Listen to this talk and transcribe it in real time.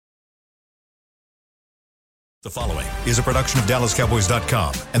The following is a production of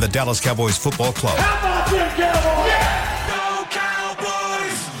DallasCowboys.com and the Dallas Cowboys Football Club. How about them Cowboys? Yeah! Go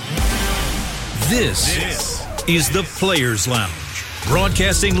Cowboys! This is the Players Lounge,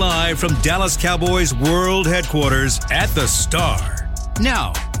 broadcasting live from Dallas Cowboys World Headquarters at the Star.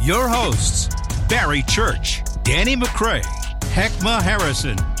 Now, your hosts, Barry Church, Danny McCray, Heckma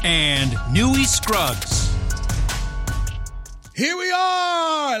Harrison, and Newy Scruggs. Here we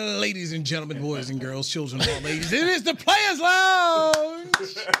are, ladies and gentlemen, boys and girls, children of all ages. It is the Players Lounge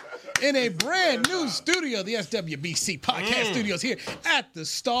in a brand new studio, the SWBC Podcast Studios here at the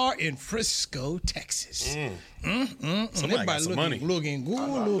Star in Frisco, Texas. Somebody got some money. Looking good. I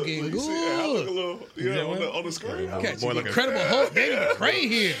look a little, on the screen. Got the Incredible Hulk, Danny McCray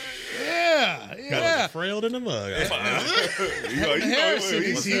here. Yeah. Frailed in the mug. Harrison is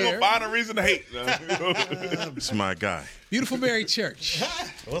He's here. going to find a reason to hate. It's my guy. Beautiful Barry Church.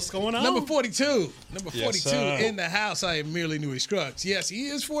 What's going on? Number 42. Yes, In the house. I am merely Newy Scruggs. Yes, he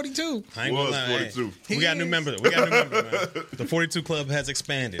is 42. I ain't gonna Was lie, 42. We got a new member. Man. The 42 Club has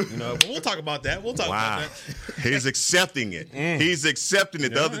expanded. But we'll talk about that. Wow. He's accepting it. He's accepting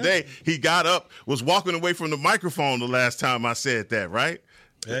it. The other day, he got up, was walking away from the microphone the last time I said that, right?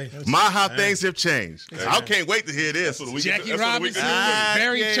 Hey, How things have changed. I can't wait to hear this. Jackie Robinson, I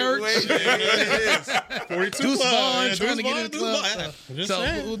Barry can't Church. wait to hear this. 42 Deuce Club. Vaughn trying to get in the club. Just So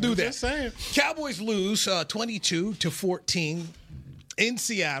saying. we'll do that. Just saying. Cowboys lose 22-14 in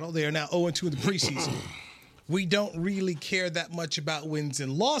Seattle. They are now 0-2 in the preseason. We don't really care that much about wins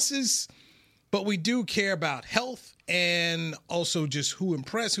and losses, but we do care about health and also just who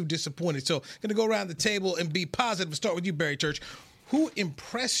impressed, who disappointed. So going to go around the table and be positive. Start with you, Barry Church. Who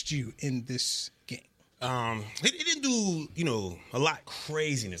impressed you in this game? He didn't do, a lot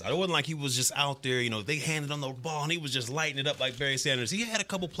craziness. It wasn't like he was just out there, they handed on the ball and he was just lighting it up like Barry Sanders. He had a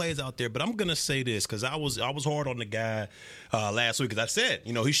couple plays out there, but I'm going to say this because I was hard on the guy last week because I said,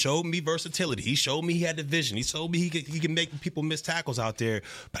 he showed me versatility. He showed me he had the vision. He showed me he can make people miss tackles out there,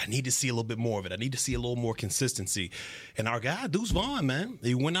 but I need to see a little bit more of it. I need to see a little more consistency. And our guy, Deuce Vaughn, man,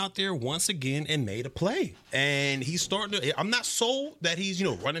 he went out there once again and made a play. And he's starting to – I'm not sold that he's,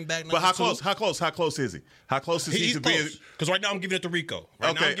 running back number But how two. close is he? How close is he He's to being? close. Because right now I'm giving it to Rico. Now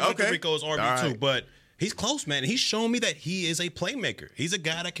I'm giving it to Rico as RB2. Right. But he's close, man. He's shown me that he is a playmaker. He's a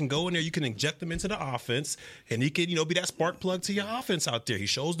guy that can go in there. You can inject him into the offense, and he can, be that spark plug to your offense out there. He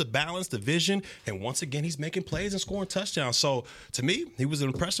shows the balance, the vision, and once again, he's making plays and scoring touchdowns. So, to me, he was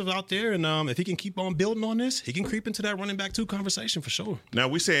impressive out there, and if he can keep on building on this, he can creep into that running back 2 conversation for sure. Now,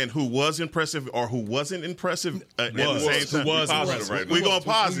 we're saying who was impressive or who wasn't impressive at the same time. Who was Positive right now. We're going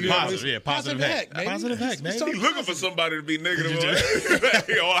positive. Positive heck, baby. Positive heck, baby. He's looking for somebody to be negative.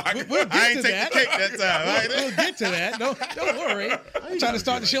 We'll get I ain't to take that. the cake that time. Right? We'll get to that. Don't worry. I'm trying to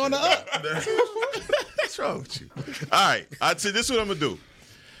start the show on the up. What's wrong with you? All right. This is what I'm going to do.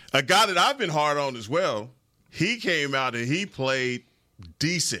 A guy that I've been hard on as well, he came out and he played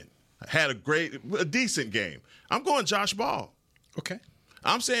decent. Had a decent game. I'm going Josh Ball. Okay.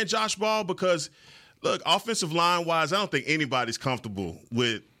 I'm saying Josh Ball because, look, offensive line-wise, I don't think anybody's comfortable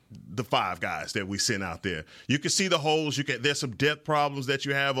with the 5 guys that we sent out there. You can see the holes. There's some depth problems that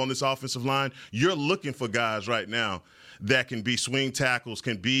you have on this offensive line. You're looking for guys right now that can be swing tackles,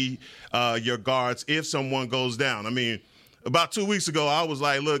 can be your guards if someone goes down. I mean, about 2 weeks ago, I was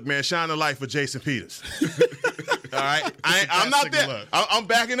like, look, man, shine a light for Jason Peters. All right? I'm not there. I'm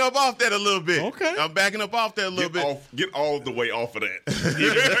backing up off that a little bit. Okay. I'm backing up off that a little bit. Get all the way off of that.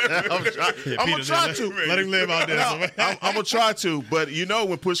 I'm going to try to. Let him live out there. I'm going to try to. But,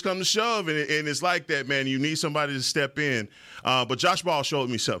 when push comes to shove and it's like that, man, you need somebody to step in. But Josh Ball showed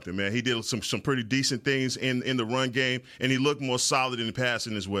me something, man. He did some pretty decent things in the run game, and he looked more solid in the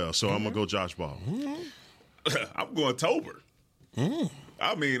passing as well. So I'm going to go Josh Ball. I'm going Tober.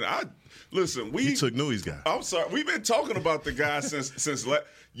 I mean, listen. You took Newy's guy. I'm sorry. We've been talking about the guy since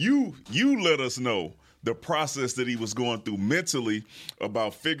you let us know the process that he was going through mentally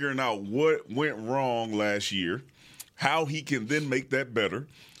about figuring out what went wrong last year, how he can then make that better,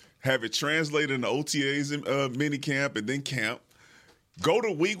 have it translated into OTAs and mini camp and then camp. Go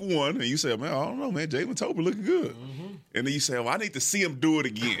to week 1 and you say, man, I don't know, man, Jalen Tober looking good. And then you say, well, I need to see him do it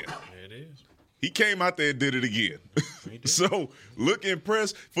again. It is. He came out there and did it again. So look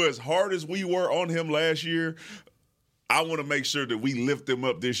impressed. For as hard as we were on him last year, I want to make sure that we lift him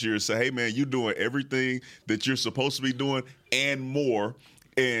up this year and say, hey, man, you're doing everything that you're supposed to be doing and more,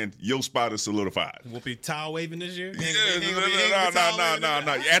 and your spot is solidified. Won't be towel waving this year? No.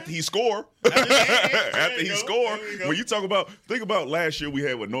 After he score. After he score. When you think about last year we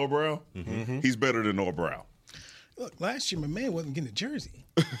had with Noah Brown, he's better than Noah Brown. Look, last year my man wasn't getting a jersey.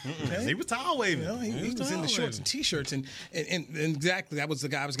 Okay? He was towel waving. You know, he was in the shorts and T-shirts, and exactly that was the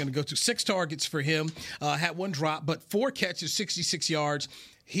guy I was going to go to. 6 targets for him, had 1 drop, but 4 catches, 66 yards.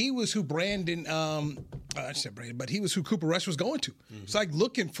 He was who Brandon, I said Brandon, but he was who Cooper Rush was going to. It's like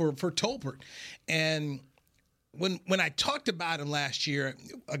looking for Tolbert. And when I talked about him last year,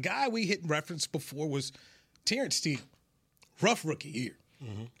 a guy we hit reference before was Terrence Steele. Rough rookie year.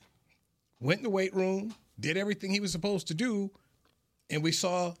 Went in the weight room, did everything he was supposed to do, and we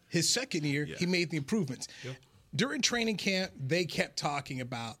saw his second year, he made the improvements. Yep. During training camp, they kept talking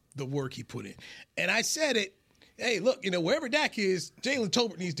about the work he put in. And I said it, hey, look, wherever Dak is, Jalen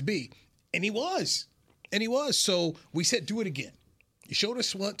Tolbert needs to be. And he was. So we said, do it again. You showed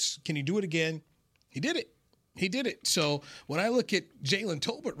us once. Can you do it again? He did it. So when I look at Jalen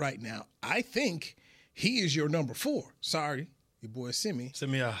Tolbert right now, I think he is your number 4. Sorry, your boy Simi.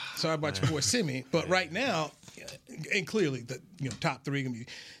 Sorry about your boy Simi. But right now, and clearly the top 3 going to be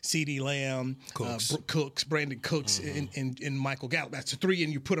CeeDee Lamb, Cooks, Brandon Cooks, and Michael Gallup. That's the 3,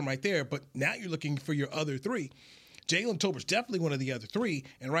 and you put them right there. But now you're looking for your other 3. Jalen Tolbert's definitely one of the other 3.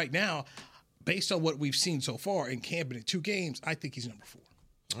 And right now, based on what we've seen so far in camp in 2 games, I think he's number 4.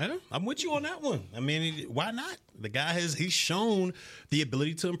 I'm with you on that one. I mean, why not? The guy he's shown the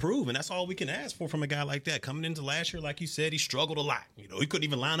ability to improve, and that's all we can ask for from a guy like that. Coming into last year, like you said, he struggled a lot. He couldn't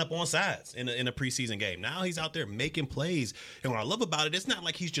even line up on sides in a preseason game. Now he's out there making plays, and what I love about it, it's not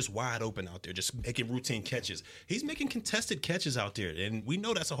like he's just wide open out there, just making routine catches. He's making contested catches out there, and we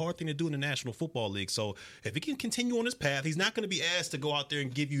know that's a hard thing to do in the National Football League. So if he can continue on his path, he's not going to be asked to go out there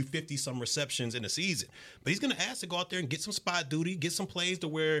and give you 50-some receptions in a season, but he's going to ask to go out there and get some spot duty, get some plays to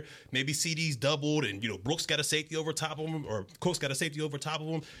where maybe CD's doubled and Brooks got a safety over top of him, or Cooks got a safety over top of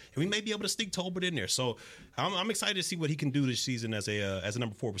him, and we may be able to sneak Tolbert in there. So I'm excited to see what he can do this season as a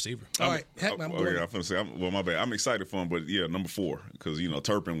number 4 receiver. All right, I'm going to say, my bad. I'm excited for him, but number 4 because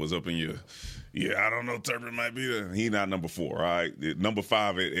Turpin was up in your. Yeah, I don't know. Turpin might be there. He not number 4. All right, number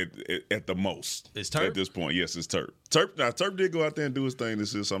 5 at the most. It's Turp at this point. Yes, it's Turp. Turp did go out there and do his thing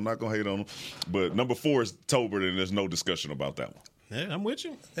this year, so I'm not gonna hate on him. But number 4 is Tolbert, and there's no discussion about that one. Yeah, I'm with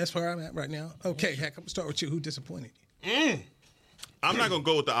you. That's where I'm at right now. Okay, Heck, I'm going to start with you. Who disappointed you? I'm not going to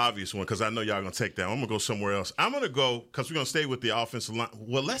go with the obvious one because I know y'all going to take that. I'm going to go somewhere else. I'm going to go because we're going to stay with the offensive line.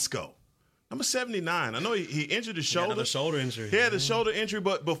 Well, let's go. Number 79. I know he injured his shoulder. He had a shoulder injury. He had a shoulder injury,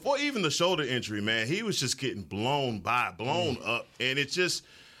 but before even the shoulder injury, man, he was just getting blown up. And it just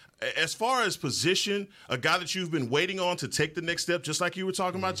 – as far as position, a guy that you've been waiting on to take the next step, just like you were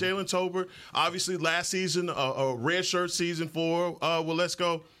talking about Jalen Tolbert. Obviously, last season, a red shirt season for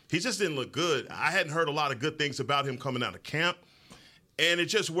Waletzko. He just didn't look good. I hadn't heard a lot of good things about him coming out of camp. And it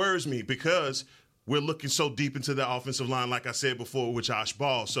just worries me because we're looking so deep into the offensive line, like I said before, with Josh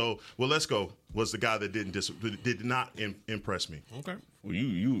Ball. So Waletzko was the guy that did not impress me. Okay.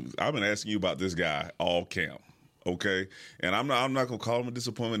 Well, I've been asking you about this guy all camp. Okay, and I'm not gonna call him a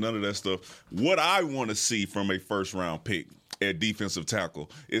disappointment, none of that stuff. What I want to see from a first-round pick at defensive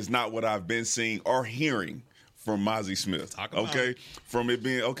tackle is not what I've been seeing or hearing from Mazi Smith. Okay, from it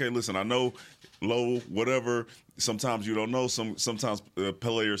being listen, I know low, whatever. Sometimes you don't know. Sometimes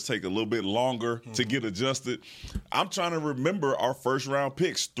players take a little bit longer to get adjusted. I'm trying to remember our first-round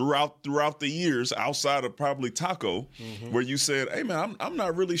picks throughout the years, outside of probably Taco, where you said, "Hey man, I'm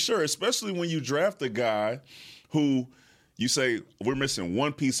not really sure," especially when you draft a guy who you say, we're missing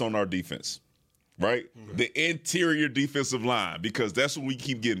one piece on our defense, right? Mm-hmm. The interior defensive line, because that's when we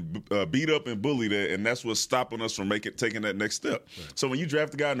keep getting beat up and bullied at, and that's what's stopping us from taking that next step. Right. So when you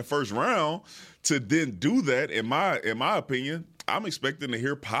draft a guy in the first round to then do that, in my opinion, I'm expecting to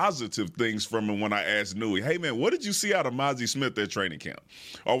hear positive things from him when I ask Newey, hey, man, what did you see out of Mazi Smith at training camp?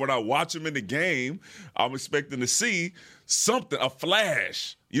 Or when I watch him in the game, I'm expecting to see something, a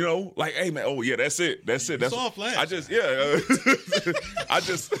flash. Like, hey, man, oh, yeah, that's it. That's saw a flash. I just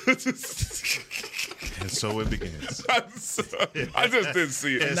and so it begins. I just didn't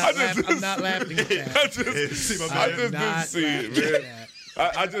see it. I'm not laughing at that. I just didn't see it, man.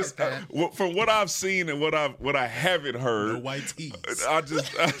 I just from what I've seen and what I haven't heard, no white tees. I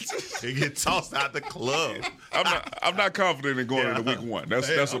just they get tossed out the club. I'm not confident in going into week 1.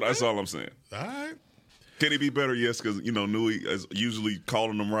 That's all I'm saying. All right. Can he be better? Yes, because Newey is usually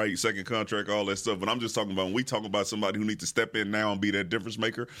calling them right, second contract, all that stuff. But I'm just talking about when we talk about somebody who needs to step in now and be that difference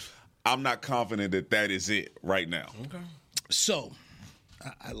maker. I'm not confident that is it right now. Okay. So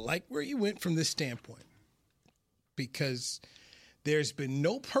I like where you went from this standpoint because there's been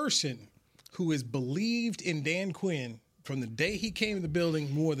no person who has believed in Dan Quinn from the day he came in the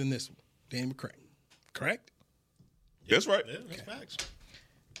building more than this one, Dan McCray. Correct? That's right. Yeah, that's facts.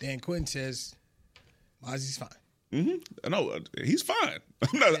 Dan Quinn says Mazi's fine. No, he's fine.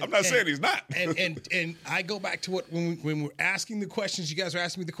 I'm not saying he's not. and I go back to what when we're asking the questions. You guys are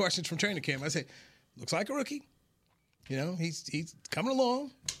asking me the questions from training camp. I say, looks like a rookie. You know, he's coming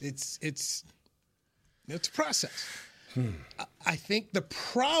along. It's a process. I think the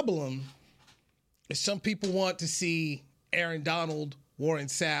problem is some people want to see Aaron Donald, Warren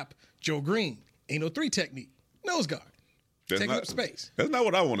Sapp, Joe Green. Ain't no 3 technique. Nose guard. Taking up space. That's not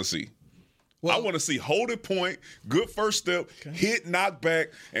what I want to see. Well, I want to see hold it point, good first step, hit, knock back,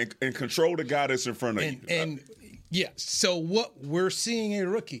 and control the guy that's in front of you. And yeah, so what we're seeing in a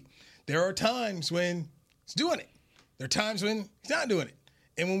rookie, there are times when he's doing it. There are times when he's not doing it.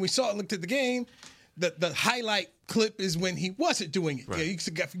 And when we looked at the game, the highlight clip is when he wasn't doing it.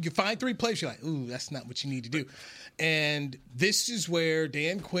 Right. You find 3 plays, you're like, ooh, that's not what you need to do. And this is where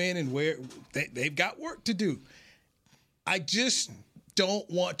Dan Quinn and where they've got work to do. I just don't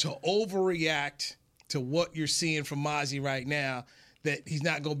want to overreact to what you're seeing from Mozzie right now, that he's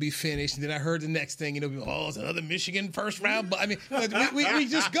not going to be finished. And then I heard the next thing, it's another Michigan first round. But I mean, we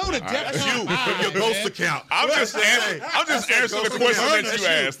just go to depth. That's you from your ghost account. I'm just answering the question that you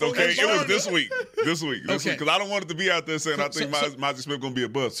asked, okay? It was this week. This week. Because I don't want it to be out there saying I think Mozzie Smith going to be a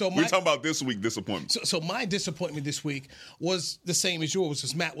bust. We're talking about this week disappointment. So my disappointment this week was the same as yours,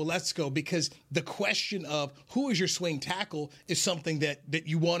 was Matt Waletzko, because the question of who is your swing tackle is something that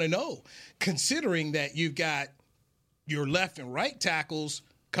you want to know, considering that you've got your left and right tackles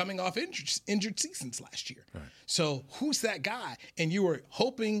coming off injured seasons last year. Right. So who's that guy? And you were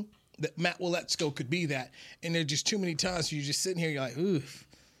hoping that Matt Waletzko could be that. And there are just too many times you're just sitting here, you're like,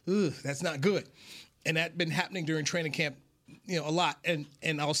 ooh, that's not good. And that's been happening during training camp, a lot.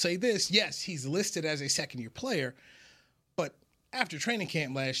 And I'll say this, yes, he's listed as a second-year player, but after training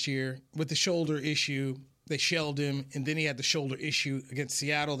camp last year with the shoulder issue, they shelled him, and then he had the shoulder issue against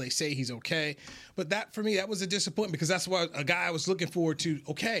Seattle. They say he's okay. But that, for me, that was a disappointment, because that's why a guy I was looking forward to,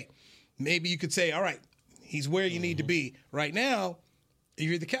 okay, maybe you could say, all right, he's where you need to be. Right now, if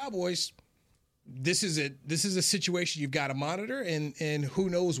you're the Cowboys, this is a situation you've got to monitor, and who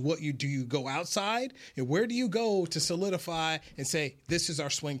knows what you do. You go outside, and where do you go to solidify and say, this is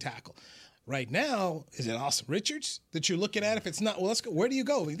our swing tackle? Right now, is it Austin Richards that you're looking at? If it's not, well, let's go. Where do you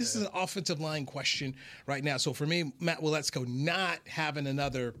go? This is an offensive line question right now. So for me, Matt Waletzko not having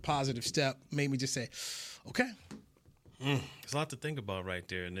another positive step made me just say, okay. There's a lot to think about right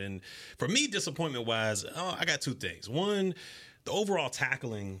there. And then for me, disappointment-wise, I got 2 things. One, the overall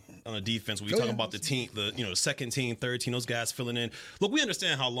tackling on the defense. When you talk about the team, second team, third team, those guys filling in. Look, we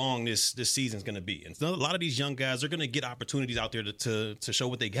understand how long this season's going to be, and a lot of these young guys are going to get opportunities out there to show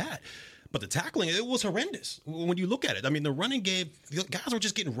what they got. But the tackling, it was horrendous when you look at it. I mean, the running game, guys were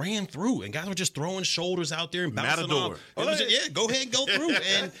just getting ran through, and guys were just throwing shoulders out there and bouncing off. Go ahead and go through.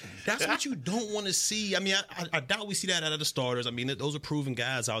 And that's what you don't want to see. I mean, I doubt we see that out of the starters. I mean, those are proven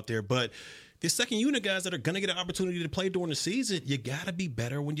guys out there. But the second unit guys that are going to get an opportunity to play during the season, you got to be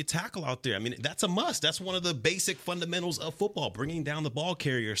better when you tackle out there. I mean, that's a must. That's one of the basic fundamentals of football, bringing down the ball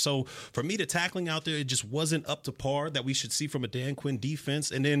carrier. So for me, the tackling out there, it just wasn't up to par that we should see from a Dan Quinn defense.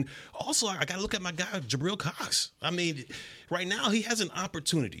 And then also, I got to look at my guy, Jabril Cox. I mean, right now he has an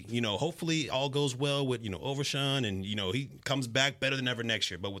opportunity. Hopefully all goes well with, Overshawn, and, he comes back better than ever next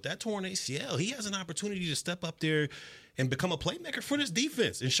year. But with that torn ACL, he has an opportunity to step up there and become a playmaker for this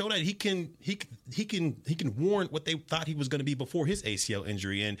defense and show that he can warrant what they thought he was going to be before his ACL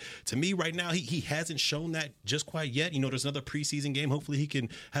injury. And to me right now, he hasn't shown that just quite yet. There's another preseason game. Hopefully he can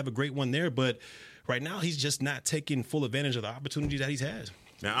have a great one there. But right now he's just not taking full advantage of the opportunity that he's had.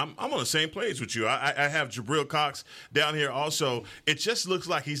 Now, I'm on the same page with you. I have Jabril Cox down here also. It just looks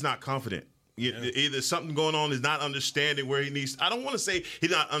like he's not confident. Either something going on, is not understanding where he needs. I don't want to say he's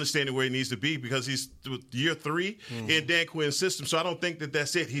not understanding where he needs to be, because he's year 3 in Dan Quinn's system. So I don't think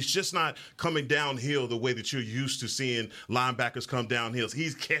that's it. He's just not coming downhill the way that you're used to seeing linebackers come downhill.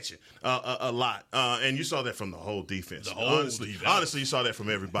 He's catching a lot, and you saw that from the whole defense. Honestly, you saw that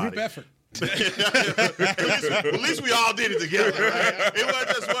from everybody. Group effort. At least we all did it together. Right? It wasn't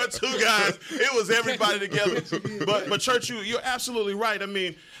just 1, 2 guys. It was everybody together. But Church, you're absolutely right. I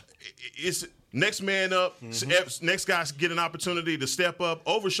mean, it's next man up. Next guys get an opportunity to step up.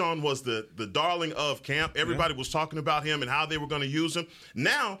 Overshawn was the darling of camp. Everybody was talking about him and how they were going to use him.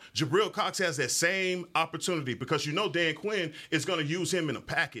 Now Jabril Cox has that same opportunity, because Dan Quinn is going to use him in a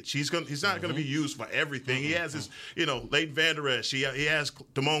package. He's not going to be used for everything. He has his Leighton Vander Esch. He has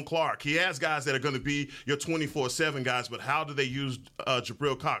Damone Clark. He has guys that are going to be your 24/7 guys. But how do they use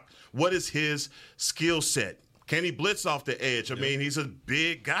Jabril Cox? What is his skill set? Can he blitz off the edge? I mean, he's a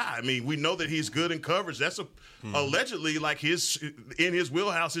big guy. I mean, we know that he's good in coverage. That's allegedly like in his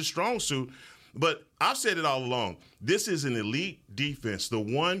wheelhouse, his strong suit. But I've said it all along. This is an elite defense. The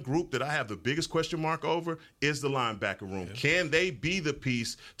one group that I have the biggest question mark over is the linebacker room. Yeah. Can they be the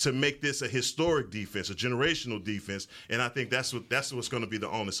piece to make this a historic defense, a generational defense? And I think that's what's going to be the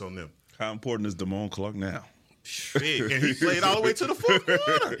onus on them. How important is Damone Clark now? Big. And he played all the way to the fourth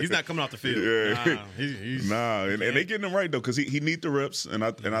quarter. He's not coming off the field. Yeah. And they getting him right though, because he need the reps, and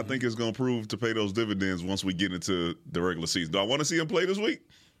I think it's going to prove to pay those dividends once we get into the regular season. Do I want to see him play this week?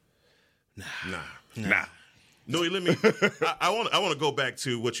 Nah. No, let me. I want to go back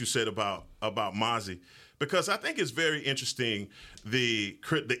to what you said about Mazi, because I think it's very interesting the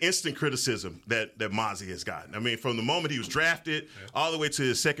instant criticism that Mazi has gotten. I mean, from the moment he was drafted all the way to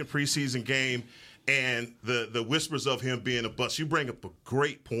his second preseason game. And the whispers of him being a bust. You bring up a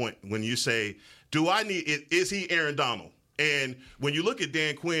great point when you say, is he Aaron Donald? And when you look at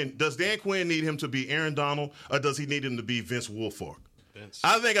Dan Quinn, does Dan Quinn need him to be Aaron Donald, or does he need him to be Vince Wilfork?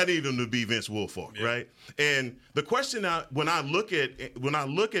 I think I need him to be Vince Wilfork, right? And the question when I look at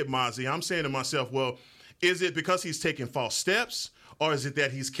Mazi, I'm saying to myself, well, is it because he's taking false steps, or is it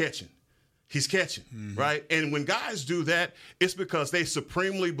that he's catching? He's catching, right? And when guys do that, it's because they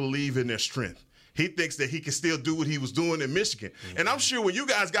supremely believe in their strength. He thinks that he can still do what he was doing in Michigan. And I'm sure when you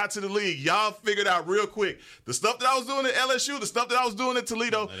guys got to the league, y'all figured out real quick, the stuff that I was doing at LSU, the stuff that I was doing at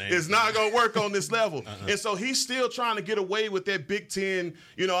Toledo is not going to work on this level. And so he's still trying to get away with that Big Ten,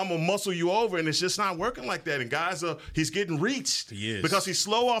 I'm going to muscle you over, and it's just not working like that. And guys, he's getting reached because he's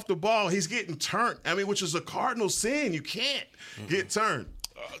slow off the ball. He's getting turned, which is a cardinal sin. You can't get turned.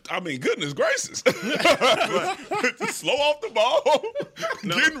 Goodness gracious. Slow off the ball,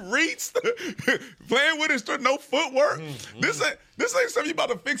 getting reached, playing with his no footwork. This ain't something you about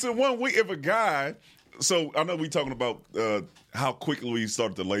to fix in 1 week. If a guy, so I know we talking about how quickly we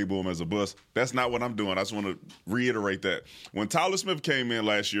started to label him as a bust. That's not what I'm doing. I just want to reiterate that. When Tyler Smith came in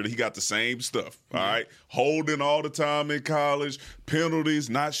last year, he got the same stuff, all right? Holding all the time in college, penalties,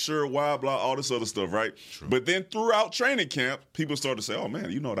 not sure why, blah, all this other stuff, right? True. But then throughout training camp, people started to say, oh,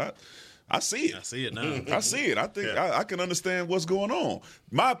 man, that. I see it. I see it now. I see it. I think I can understand what's going on.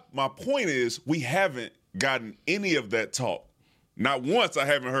 My point is we haven't gotten any of that talk. Not once I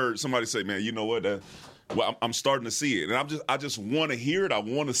haven't heard somebody say, man, you know what, I'm starting to see it, and I just want to hear it. I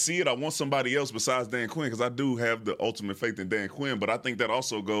want to see it. I want somebody else besides Dan Quinn, because I do have the ultimate faith in Dan Quinn. But I think that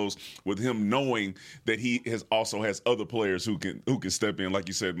also goes with him knowing that he also has other players who can step in. Like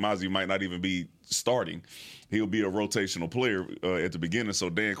you said, Mazi might not even be starting; he'll be a rotational player at the beginning. So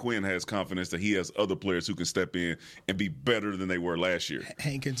Dan Quinn has confidence that he has other players who can step in and be better than they were last year.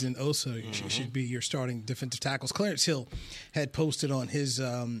 Hankins and Osa should be your starting defensive tackles. Clarence Hill had posted on his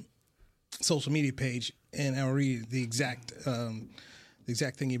social media page, and I'll read the exact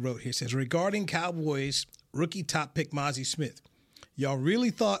thing he wrote here. It says, regarding Cowboys rookie top pick Mazi Smith, y'all really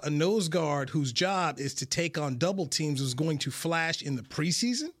thought a nose guard whose job is to take on double teams was going to flash in the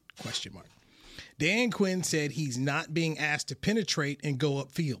preseason? ? Dan Quinn said he's not being asked to penetrate and go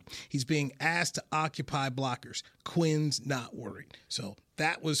upfield. He's being asked to occupy blockers. Quinn's not worried. So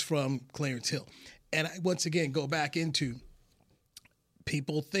that was from Clarence Hill. And I once again go back into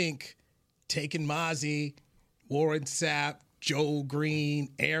people think taking Mazi, Warren Sapp, Joe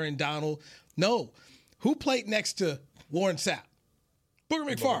Green, Aaron Donald. No. Who played next to Warren Sapp?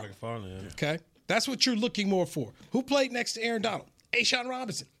 Booger McFarland. Okay. That's what you're looking more for. Who played next to Aaron Donald? A'Shawn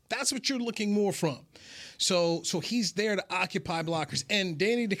Robinson. That's what you're looking more from. So he's there to occupy blockers. And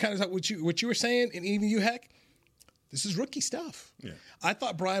Danny, to kind of talk what you were saying, and even you, Heck, this is rookie stuff. Yeah. I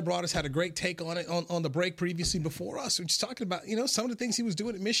thought Brian Broaddus had a great take on it on the break previously before us. We're just talking about, some of the things he was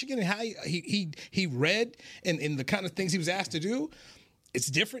doing at Michigan and how he read and the kind of things he was asked to do. It's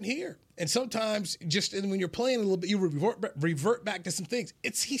different here. And sometimes just when you're playing a little bit, you revert back to some things.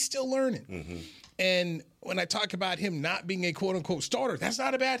 He's still learning. Mm-hmm. And when I talk about him not being a quote-unquote starter, that's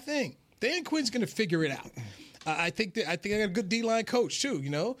not a bad thing. Dan Quinn's going to figure it out. I think I got a good D-line coach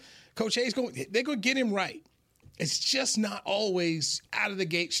too, Coach Hayes, they're going to get him right. It's just not always out of the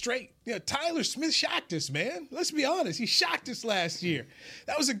gate straight. Tyler Smith shocked us, man. Let's be honest. He shocked us last year.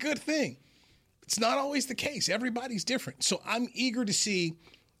 That was a good thing. It's not always the case. Everybody's different. So I'm eager to see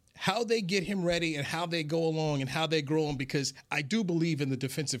how they get him ready and how they go along and how they grow him, because I do believe in the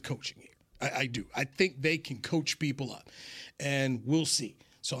defensive coaching here. I do. I think they can coach people up, and we'll see.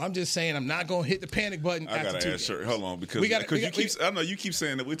 So I'm just saying I'm not going to hit the panic button. I got to ask, sure. Hold on, because I know you keep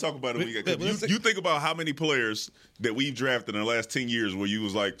saying that. We talk about it. You think about how many players that we've drafted in the last 10 years where you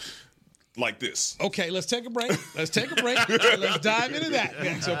was like this. Okay, let's take a break. Let's dive into that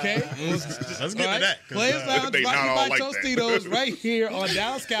next, okay? Let's get into that. Players Lounge, brought to you by Tostitos, right here on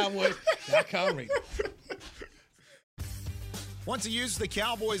DallasCowboys.com radio. Want to use the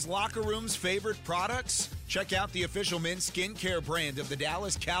Cowboys locker room's favorite products? Check out the official men's skincare brand of the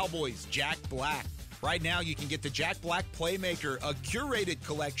Dallas Cowboys, Jack Black. Right now, you can get the Jack Black Playmaker, a curated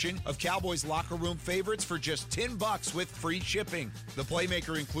collection of Cowboys locker room favorites for just $10 with free shipping. The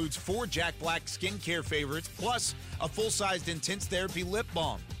Playmaker includes 4 Jack Black skincare favorites, plus a full-sized Intense Therapy lip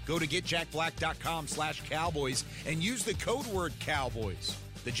balm. Go to getjackblack.com/Cowboys and use the code word Cowboys.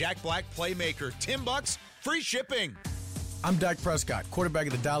 The Jack Black Playmaker, $10, free shipping. I'm Dak Prescott, quarterback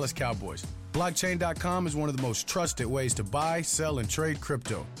of the Dallas Cowboys. Blockchain.com is one of the most trusted ways to buy, sell, and trade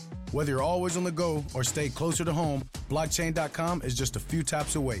crypto. Whether you're always on the go or stay closer to home, Blockchain.com is just a few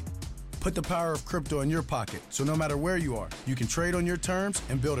taps away. Put the power of crypto in your pocket, so no matter where you are, you can trade on your terms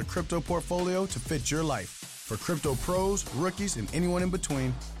and build a crypto portfolio to fit your life. For crypto pros, rookies, and anyone in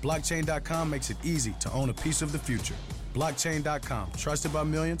between, Blockchain.com makes it easy to own a piece of the future. Blockchain.com, trusted by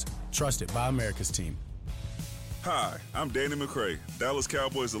millions, trusted by America's team. Hi, I'm Danny McCray, Dallas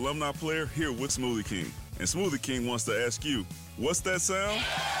Cowboys alumni player here with Smoothie King. And Smoothie King wants to ask you, what's that sound?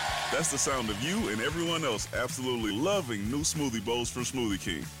 That's the sound of you and everyone else absolutely loving new smoothie bowls from Smoothie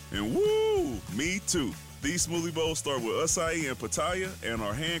King. And woo, me too. These smoothie bowls start with acai and pitaya and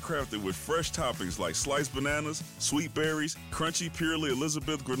are handcrafted with fresh toppings like sliced bananas, sweet berries, crunchy Purely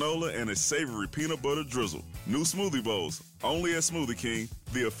Elizabeth granola, and a savory peanut butter drizzle. New smoothie bowls, only at Smoothie King,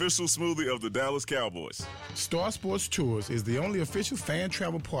 the official smoothie of the Dallas Cowboys. Star Sports Tours is the only official fan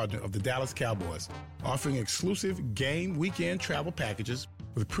travel partner of the Dallas Cowboys, offering exclusive game weekend travel packages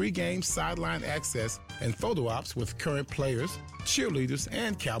with pregame sideline access and photo ops with current players, cheerleaders,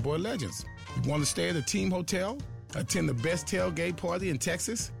 and Cowboy legends. You want to stay at a team hotel, attend the best tailgate party in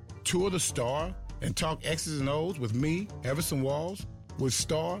Texas, tour the Star, and talk X's and O's with me, Everson Walls? With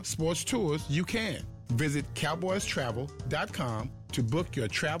Star Sports Tours, you can. Visit cowboystravel.com to book your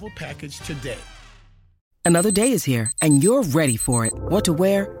travel package today. Another day is here, and you're ready for it. What to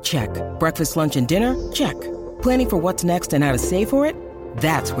wear? Check. Breakfast, lunch, and dinner? Check. Planning for what's next and how to save for it?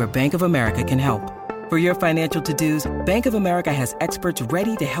 That's where Bank of America can help. For your financial to-dos, Bank of America has experts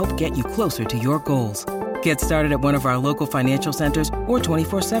ready to help get you closer to your goals. Get started at one of our local financial centers or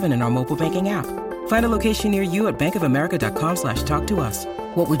 24/7 in our mobile banking app. Find a location near you at bankofamerica.com/talktous.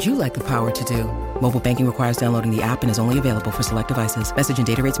 What would you like the power to do? Mobile banking requires downloading the app and is only available for select devices. Message and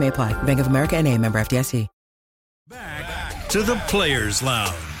data rates may apply. Bank of America NA, member FDIC. Back to the Players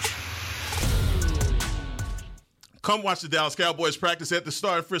Lounge. Come watch the Dallas Cowboys practice at the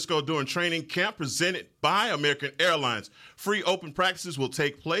Star in Frisco during training camp presented by American Airlines. Free open practices will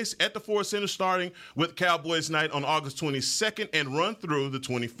take place at the Ford Center starting with Cowboys Night on August 22nd and run through the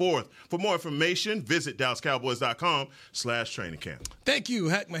 24th. For more information, visit DallasCowboys.com/training camp. Thank you,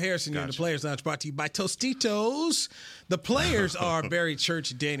 Hackma Harrison. Gotcha. The Players Lounge brought to you by Tostitos. The players are Barry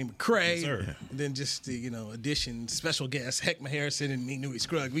Church and Danny McCray. Yes, sir. And then just the, addition, special guest, Hackma Harrison and me, Newey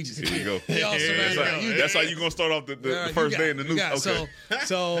Scruggs. We just here you go. That's how you're going to start off the first day in the news. Okay.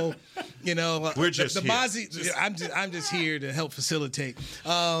 So we're just the Mozzie. I'm just here to help facilitate.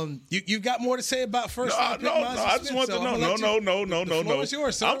 You got more to say about first? No. I just want to know. No. The floor is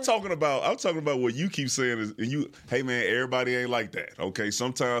yours, sir. I'm talking about what you keep saying is hey man, everybody ain't like that. Okay,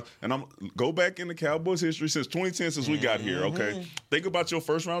 sometimes, and I'm go back in the Cowboys history since 2010 since we got here. Okay, think about your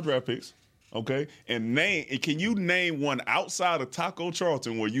first round draft picks. Okay, and can you name one outside of Taco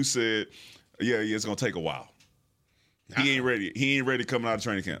Charlton where you said, yeah, it's gonna take a while. He ain't ready. He ain't ready coming out of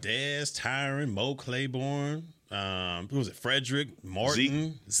training camp. Dez, Tyron, Mo Claiborne. Who was it? Frederick,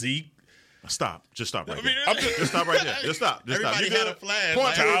 Martin, Zeke. Stop. Just stop right there. Just stop right there. Just stop. Everybody had a flash.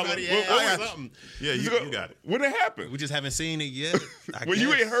 Everybody had something. Yeah, you got it. When it happened? We just haven't seen it yet. Well,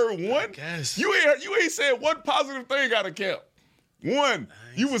 you ain't heard one? You ain't said one positive thing out of camp. One.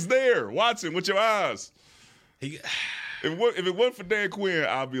 Nice. You was there watching with your eyes. If it wasn't for Dan Quinn,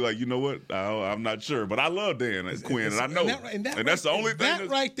 I'll be like, you know what? I'm not sure, but I love Dan Quinn, and I know, and that's the only thing. That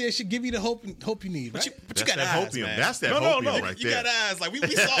right there should give you the hope you need. Right? But you got eyes, hopium. Man. That's that hopium right there. You got eyes. Like we saw.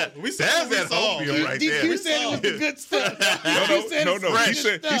 That's that hopium right there. You said it was the good stuff. No. He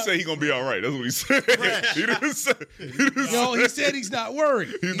said he's gonna be all right. That's what he said. He didn't say. He said he's not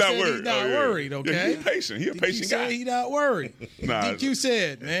worried. He's not worried. He's not worried. Okay. Yeah, he's patient. He's a patient guy. He's not worried. Nah. DQ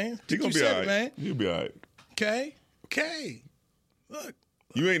said, man. He's gonna be all right, man. He'll be all right. Okay. Look.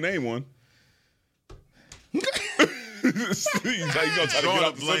 You ain't named one. You gonna try to get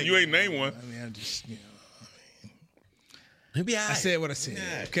off the something you ain't named one. I mean, I'm just, Maybe I said what I said.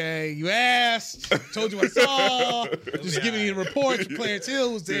 Yeah. Okay, you asked. Told you what I saw. Just giving you the reports. Clarence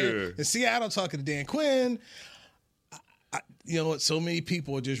Hill was there in Seattle talking to Dan Quinn. you know what? So many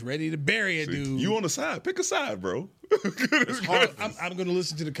people are just ready to bury a dude. You on the side? Pick a side, bro. I'm going to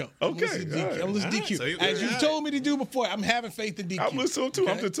listen to the coach. Okay, I'm going to listen to DQ. So As you've told me to do before, I'm having faith in DQ. I'm listening too.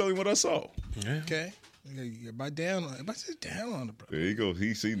 Okay? I'm just telling you what I saw. Okay. Everybody down on it, bro. There you go.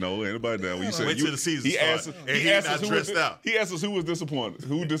 He no anybody down. When you said Wait till the season he starts. asked, And he he asked not us who dressed was, out. He asked us who was disappointed.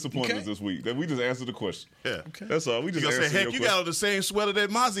 Who disappointed us this week? That we just answered the question. Yeah. Okay. That's all. We just You gonna say, answered heck, your you question. got on the same sweater that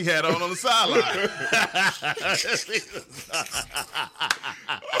Mozzie had on the sideline.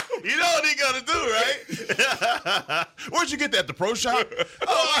 You know what he gonna do, right? Where'd you get that? The pro shop?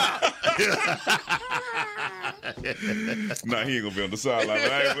 Oh, Nah, he ain't gonna be on the sideline.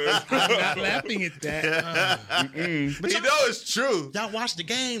 Right? I'm not laughing at that. But you know it's true. Y'all watched the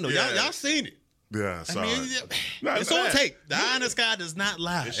game though. Yeah. Y'all seen it. Yeah, sorry. I mean, Nah, it's nah. on tape. The honest guy does not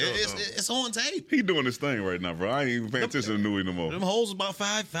lie. It sure It's on tape. He doing his thing right now, bro. I ain't even paying attention to Newey no more. Them holes about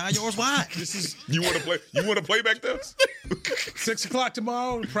five yards wide. You want to play? You want to play back there? 6 o'clock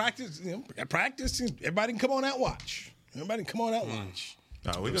tomorrow, practice. Practice. Everybody can come on out and watch. Watch.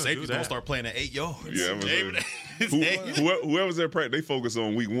 No, we gonna do Safety's gonna that. start playing at 8 yards. Yeah, whoever's at practice, they focus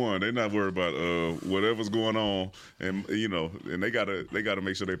on week one. They're not worried about whatever's going on, and and they gotta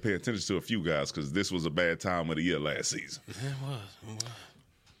make sure they pay attention to a few guys because this was a bad time of the year last season. It was.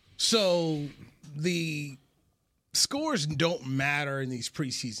 So the scores don't matter in these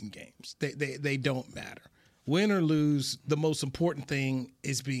preseason games. They don't matter. Win or lose, the most important thing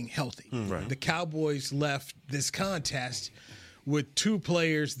is being healthy. Right. The Cowboys left this contest with two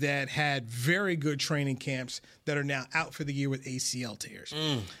players that had very good training camps that are now out for the year with ACL tears.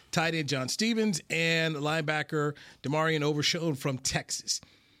 Tight end John Stevens and linebacker Demarion Overshown from Texas.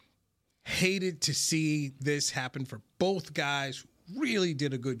 Hated to see this happen for both guys. Really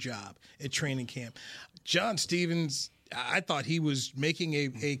did a good job at training camp. John Stevens, I thought he was making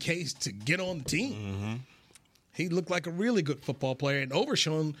a case to get on the team. Mm-hmm. He looked like a really good football player, and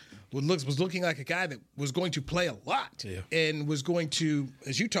Overshown was looking like a guy that was going to play a lot and was going to,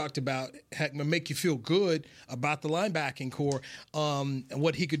 as you talked about, make you feel good about the linebacking core and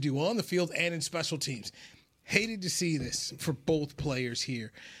what he could do on the field and in special teams. Hated to see this for both players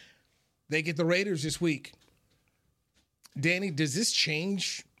here. They get the Raiders this week. Danny, does this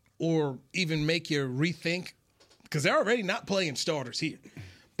change or even make you rethink? Because they're already not playing starters here.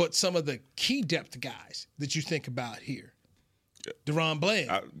 But some of the key depth guys that you think about here. DaRon Bland.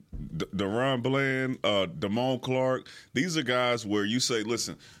 DaRon Bland, Damone Clark, these are guys where you say,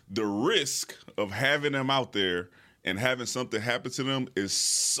 listen, the risk of having them out there and having something happen to them is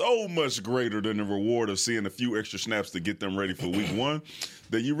so much greater than the reward of seeing a few extra snaps to get them ready for week one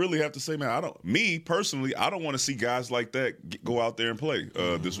that you really have to say, man, I don't want to see guys like that go out there and play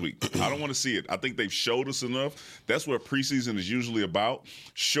this week. I don't want to see it. I think they've showed us enough. That's what preseason is usually about.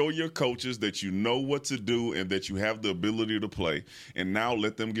 Show your coaches that you know what to do and that you have the ability to play, and now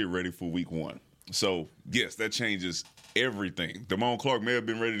let them get ready for week one. So, yes, that changes everything. Damone Clark may have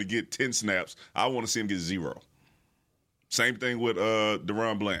been ready to get 10 snaps. I want to see him get 0. Same thing with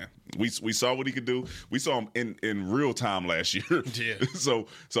DaRon Bland. We saw what he could do. We saw him in real time last year. Yeah. So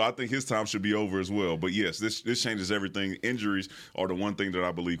I think his time should be over as well. But yes, this changes everything. Injuries are the one thing that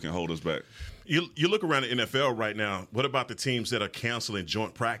I believe can hold us back. You look around the NFL right now, what about the teams that are canceling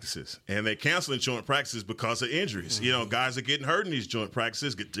joint practices? And they're canceling joint practices because of injuries. Mm-hmm. You know, guys are getting hurt in these joint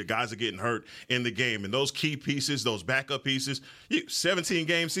practices. Guys are getting hurt in the game. And those key pieces, those backup pieces, 17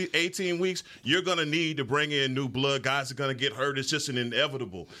 games, 18 weeks, you're going to need to bring in new blood. Guys are going to get hurt. It's just an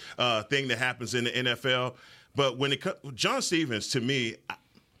inevitable thing that happens in the NFL. But when it comes, John Stevens, to me,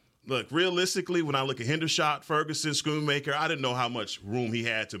 look, realistically, when I look at Hendershot, Ferguson, Schoonmaker, I didn't know how much room he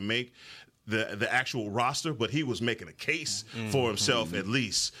had to make the actual roster, but he was making a case for himself at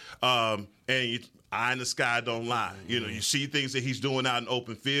least. Eye in the sky don't lie. You know, you see things that he's doing out in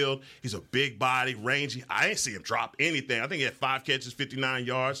open field. He's a big body, rangy. I didn't see him drop anything. I think he had 5 catches, 59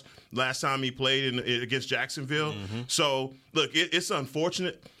 yards last time he played against Jacksonville. Mm-hmm. So, look, it's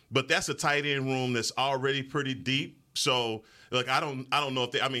unfortunate, but that's a tight end room that's already pretty deep. So, look, I don't know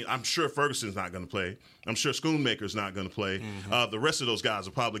if I'm sure Ferguson's not going to play. I'm sure Schoonmaker's not going to play. Mm-hmm. The rest of those guys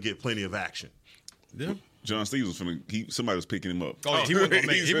will probably get plenty of action. Yeah. John Stevens somebody was picking him up. Oh, yeah, he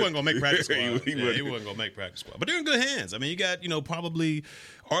wasn't gonna make practice squad. He wasn't gonna make practice squad. But they're in good hands. I mean, you got, probably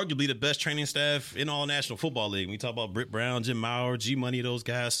arguably the best training staff in all National Football League. We talk about Britt Brown, Jim Maurer, G Money, those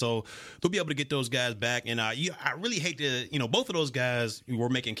guys. So they'll be able to get those guys back. And I really hate to, both of those guys were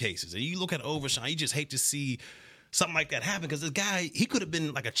making cases. And you look at Overshown, you just hate to see something like that happen, because this guy, he could have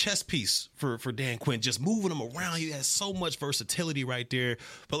been like a chess piece for Dan Quinn, just moving him around. He has so much versatility right there.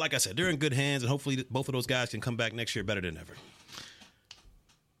 But like I said, they're in good hands, and hopefully both of those guys can come back next year better than ever.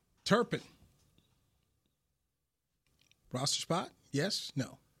 Turpin. Roster spot? Yes?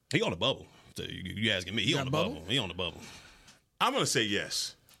 No? He on the bubble. So you asking me? He on the bubble. He on the bubble. I'm going to say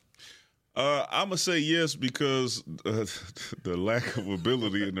yes. I'm gonna say yes because the lack of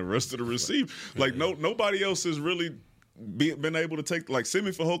ability in the rest of the receiver. Like nobody else has really been able to take. Like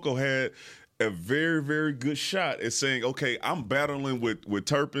Simi Fehoko had a very, very good shot at saying, okay, I'm battling with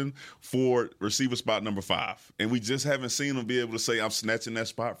Turpin for receiver spot number 5. And we just haven't seen him be able to say, I'm snatching that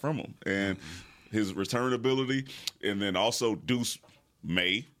spot from him. And his return ability, and then also Deuce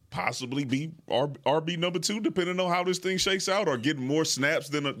may possibly be RB number 2, depending on how this thing shakes out, or getting more snaps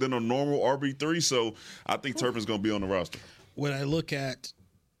than a normal RB3. So I think Turpin's going to be on the roster. When I look at,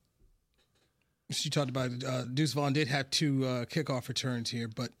 you talked about Deuce Vaughn did have 2 kickoff returns here,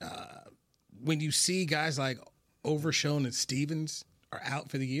 but when you see guys like Overshown and Stevens are out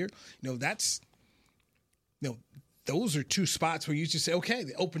for the year, that's, those are 2 spots where you just say, okay,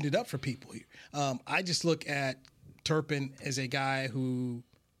 they opened it up for people here. I just look at Turpin as a guy who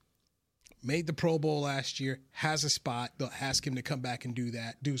made the Pro Bowl last year, has a spot. They'll ask him to come back and do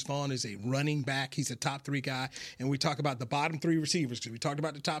that. Deuce Vaughn is a running back. He's a top 3 guy. And we talk about the bottom 3 receivers because we talked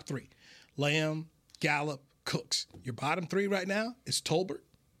about the top 3. Lamb, Gallup, Cooks. Your bottom 3 right now is Tolbert.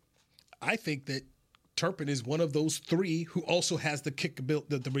 I think that Turpin is one of those 3 who also has the kick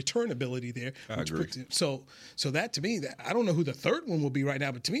ability, the return ability there. I agree. So that to me, that I don't know who the 3rd one will be right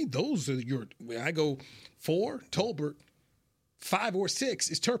now, but to me, those are when I go 4, Tolbert, 5 or 6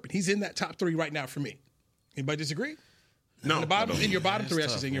 is Turpin. He's in that top 3 right now for me. Anybody disagree? No. In your bottom 3, I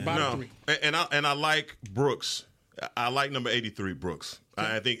should say. In your bottom 3. And I like Brooks. I like number 83, Brooks.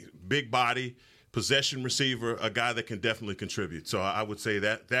 I think big body, possession receiver, a guy that can definitely contribute. So I would say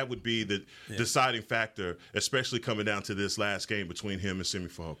that would be the deciding factor, especially coming down to this last game between him and Simi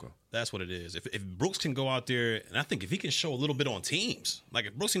Fehoko. That's what it is. If Brooks can go out there, and I think if he can show a little bit on teams, like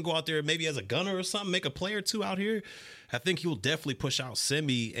if Brooks can go out there maybe as a gunner or something, make a play or 2 out here, I think he'll definitely push out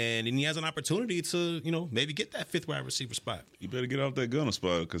Simi, and he has an opportunity to, maybe get that 5th wide receiver spot. You better get off that gunner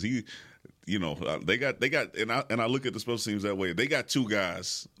spot because he, they got, and I look at the special teams that way. They got 2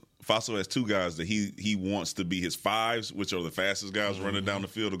 guys. Faso has 2 guys that he wants to be his 5s, which are the fastest guys running down the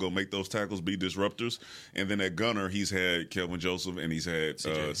field to go make those tackles, be disruptors. And then at gunner, he's had Kelvin Joseph and he's had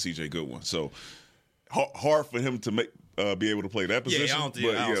CJ Goodwin. So hard for him to be able to play that position.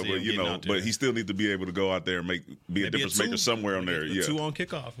 But he still needs to be able to go out there and be a difference maker somewhere on there. 2 on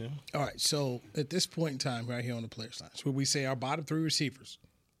kickoff. Yeah. All right. So at this point in time, right here on the Players Lounge, where we say our bottom 3 receivers,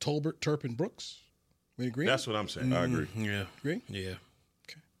 Tolbert, Turpin, Brooks. We agree? That's what I'm saying. I agree. Yeah. Agree? Yeah.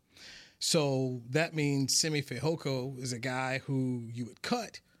 So that means Simi Fehoko is a guy who you would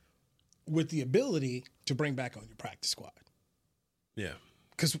cut with the ability to bring back on your practice squad. Yeah.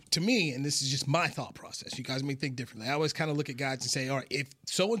 Because to me, and this is just my thought process, you guys may think differently. I always kind of look at guys and say, all right, if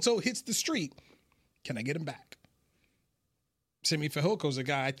so-and-so hits the street, can I get him back? Simi Fehoko is a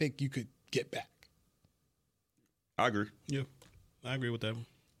guy I think you could get back. I agree. Yeah. I agree with that one.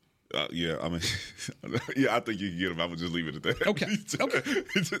 I mean, I think you can get him. I'm going to just leave it at that. Okay.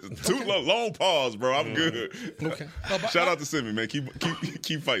 Too long pause, bro. I'm good. Okay. Shout out to Simi, man.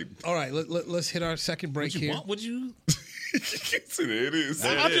 Keep fighting. All right, let's hit our second break here. Would you? It is.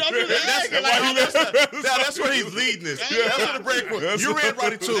 That's where he's leading this. That's where the break was. You ran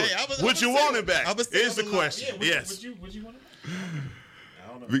right into it. Would you want him back? Is the question. Yes. Would you want him back?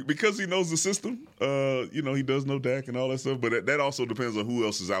 Because he knows the system, he does know Dak and all that stuff. But that also depends on who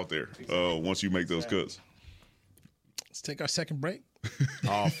else is out there once you make those cuts. Let's take our second break.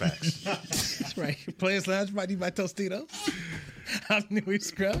 All facts. That's right. Players Lounge brought to you by Tostitos. I'm Newey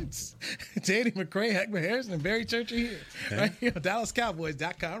Scruggs. Danny McCray, Heckman Harrison, and Barry Church are here. Right here on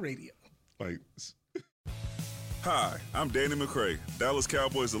DallasCowboys.com radio. Hi, I'm Danny McCray, Dallas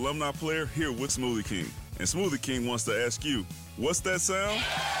Cowboys alumni player here with Smoothie King. And Smoothie King wants to ask you, what's that sound?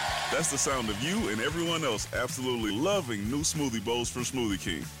 That's the sound of you and everyone else absolutely loving new smoothie bowls from Smoothie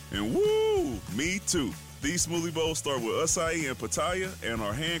King. And woo, me too. These smoothie bowls start with acai and pitaya and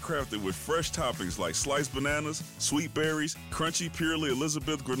are handcrafted with fresh toppings like sliced bananas, sweet berries, crunchy Purely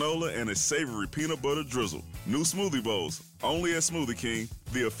Elizabeth granola, and a savory peanut butter drizzle. New smoothie bowls, only at Smoothie King,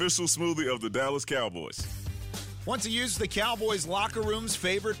 the official smoothie of the Dallas Cowboys. Want to use the Cowboys locker room's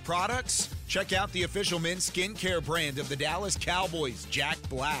favorite products? Check out the official men's skincare brand of the Dallas Cowboys, Jack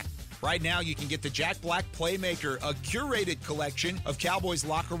Black. Right now, you can get the Jack Black Playmaker, a curated collection of Cowboys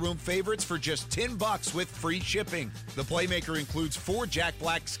locker room favorites for just $10 with free shipping. The Playmaker includes 4 Jack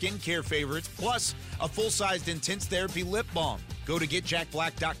Black skincare favorites, plus a full-sized Intense Therapy lip balm. Go to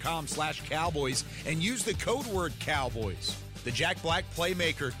getjackblack.com/Cowboys and use the code word Cowboys. The Jack Black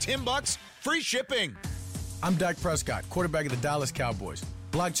Playmaker, $10, free shipping. I'm Dak Prescott, quarterback of the Dallas Cowboys.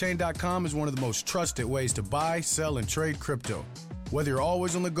 Blockchain.com is one of the most trusted ways to buy, sell, and trade crypto. Whether you're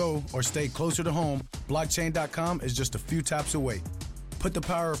always on the go or stay closer to home, Blockchain.com is just a few taps away. Put the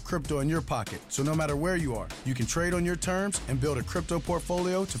power of crypto in your pocket, so no matter where you are, you can trade on your terms and build a crypto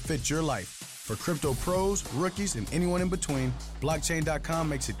portfolio to fit your life. For crypto pros, rookies, and anyone in between, Blockchain.com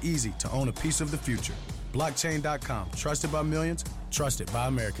makes it easy to own a piece of the future. Blockchain.com, trusted by millions, trusted by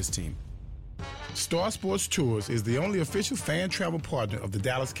America's team. Star Sports Tours is the only official fan travel partner of the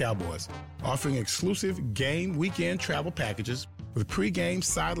Dallas Cowboys, offering exclusive game weekend travel packages with pre-game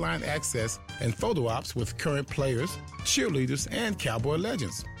sideline access and photo ops with current players, cheerleaders, and Cowboy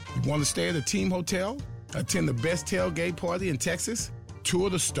legends. You want to stay at a team hotel, attend the best tailgate party in Texas, tour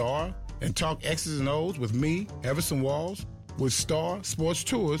the Star, and talk X's and O's with me, Everson Walls? With Star Sports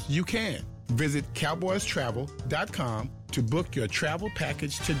Tours, you can. Visit cowboystravel.com to book your travel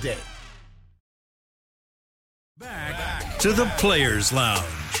package today. Back to the Players Lounge.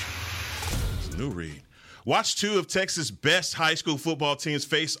 It's a new read. Watch two of Texas' best high school football teams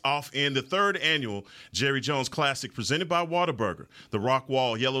face off in the third annual Jerry Jones Classic presented by Whataburger. The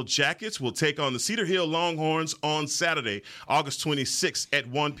Rockwall Yellow Jackets will take on the Cedar Hill Longhorns on Saturday, August 26th at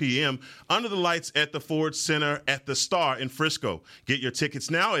 1 p.m. under the lights at the Ford Center at the Star in Frisco. Get your tickets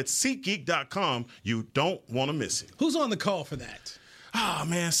now at SeatGeek.com. You don't want to miss it. Who's on the call for that? Oh,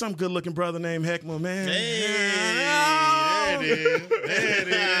 man, some good-looking brother named Heckma, man. Hey, there it is. There it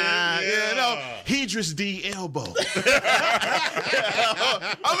is. You know, Hedris D. Elbow.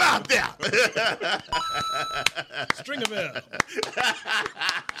 I'm out there. String of L.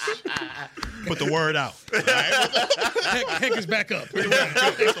 Put the word out. All right? Heck is back up. Put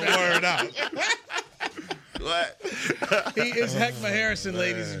the word out. What? He is Heckma Harrison,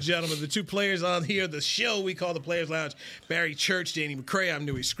 ladies and gentlemen. The two players on here, the show we call the Players Lounge. Barry Church, Danny McCray. I'm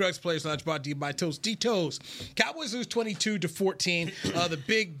Newey Scruggs. Players Lounge brought to you by Tostitos. Cowboys lose 22-14. The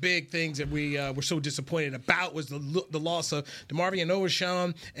big things that we were so disappointed about was the loss of DeMarvion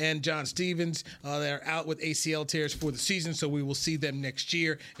Overshawn and John Stevens. They're out with ACL tears for the season, so we will see them next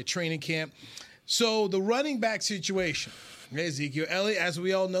year at training camp. So the running back situation. Ezekiel Elliott, as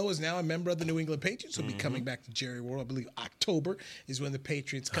we all know, is now a member of the New England Patriots. He'll be coming back to Jerry World. I believe October is when the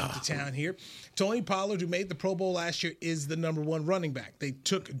Patriots come to town here. Tony Pollard, who made the Pro Bowl last year, is the number one running back. They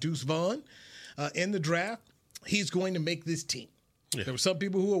took Deuce Vaughn in the draft. He's going to make this team. Yeah. There were some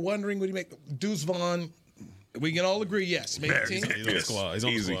people who were wondering, would he make Deuce Vaughn? We can all agree, yes. Made the team. He's on the squad. He's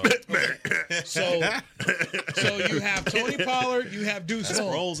on the squad. So you have Tony Pollard, you have Deuce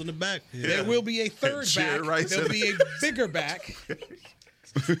Vaughn. Rolls in the back. Yeah. There will be a third back. Right, there'll be a bigger back.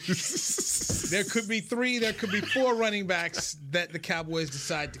 There could be three, there could be four running backs that the Cowboys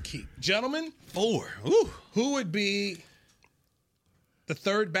decide to keep. Gentlemen, Four. Ooh. who would be the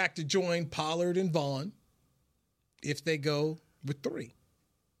third back to join Pollard and Vaughn if they go with three?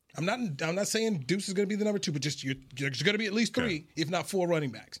 I'm not saying Deuce is going to be the number two, but just there's going to be at least three, if not four running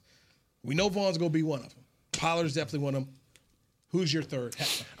backs. We know Vaughn's going to be one of them. Pollard's definitely one of them. Who's your third?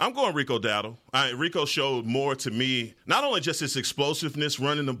 I'm going Rico Dowdle. Rico showed more to me, not only just his explosiveness,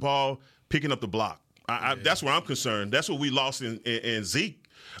 running the ball, picking up the block. That's where I'm concerned. That's what we lost in Zeke.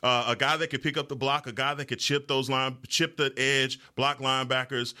 A guy that could pick up the block, a guy that could chip the edge, block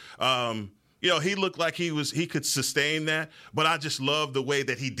linebackers. He looked like he could sustain that, but I just love the way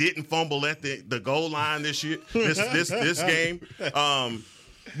that he didn't fumble at the goal line this year, this game.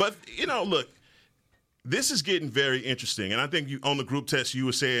 But look, this is getting very interesting, and I think on the group text you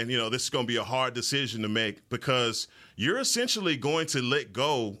were saying, this is going to be a hard decision to make because you're essentially going to let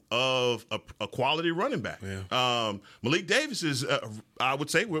go of a quality running back. Yeah. Malik Davis is, I would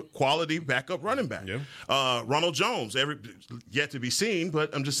say, quality backup running back. Yeah. Ronald Jones, yet to be seen,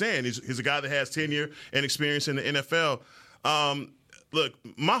 but I'm just saying he's a guy that has tenure and experience in the NFL. Look,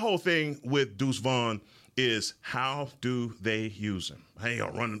 my whole thing with Deuce Vaughn is how do they use him? Hey,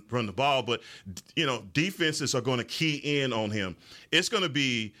 I'll run the ball, but defenses are going to key in on him. It's going to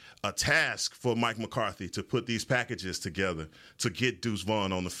be a task for Mike McCarthy to put these packages together to get Deuce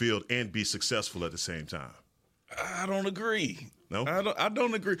Vaughn on the field and be successful at the same time. I don't agree. No, I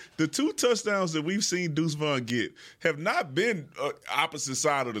don't agree. The two touchdowns that we've seen Deuce Vaughn get have not been opposite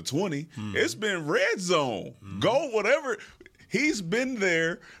side of the 20. It's been red zone, go whatever. He's been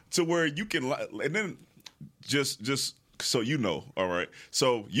there to where you can, and then just So all right.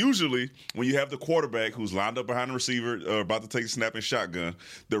 So usually when you have the quarterback who's lined up behind the receiver about to take a snap and shotgun,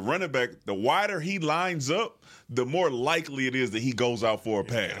 the running back, the wider he lines up, the more likely it is that he goes out for a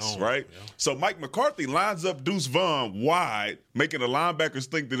pass, right? Yeah. So Mike McCarthy lines up Deuce Vaughn wide, making the linebackers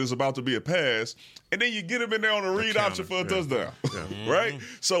think that it's about to be a pass, and then you get him in there on a read option for a touchdown, right?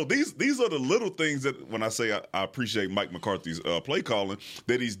 So these are the little things that, when I say I appreciate Mike McCarthy's play calling,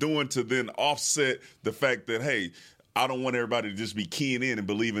 that he's doing to then offset the fact that, hey, I don't want everybody to just be keying in and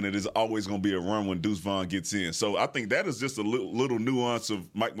believing that it's always going to be a run when Deuce Vaughn gets in. So I think that is just a little nuance of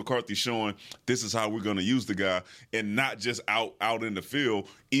Mike McCarthy showing this is how we're going to use the guy, and not just out in the field.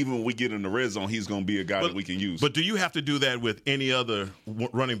 Even when we get in the red zone, he's going to be a guy that we can use. But do you have to do that with any other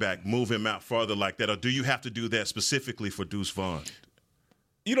running back, move him out farther like that, or do you have to do that specifically for Deuce Vaughn?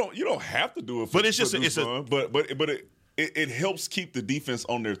 You don't have to do it for Deuce Vaughn, but it helps keep the defense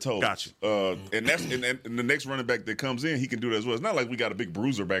on their toes. Gotcha. And that's and the next running back that comes in, he can do that as well. It's not like we got a big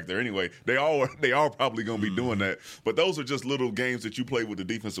bruiser back there anyway. They are probably going to be doing that. But those are just little games that you play with the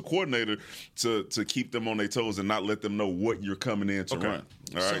defensive coordinator to keep them on their toes and not let them know what you're coming in to run.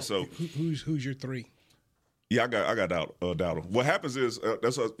 All right. So who's your three? Yeah, I got Dowdle. What happens is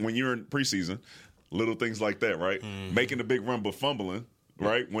that's when you're in preseason, little things like that, right? Mm-hmm. Making a big run but fumbling.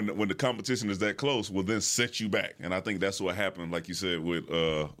 Right, when the competition is that close, will then set you back, and I think that's what happened, like you said with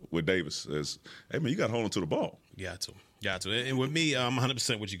Davis. Is, hey man, you got to hold on to the ball. Got to. And with me, I'm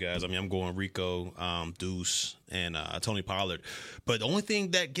 100% with you guys. I mean, I'm going Rico, Deuce, and Tony Pollard. But the only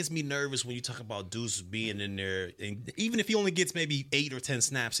thing that gets me nervous when you talk about Deuce being in there, and even if he only gets maybe 8 or 10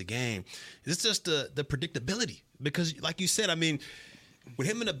 snaps a game, it's just the predictability. Because, like you said, I mean, with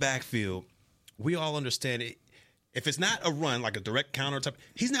him in the backfield, we all understand it. If it's not a run, like a direct counter type,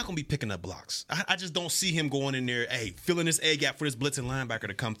 he's not going to be picking up blocks. I just don't see him going in there, filling this A gap for this blitzing linebacker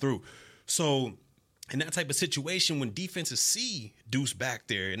to come through. So in that type of situation, when defenses see Deuce back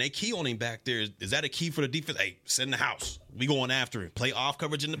there and they key on him back there, is that a key for the defense? Hey, set in the house. We going after him. Play off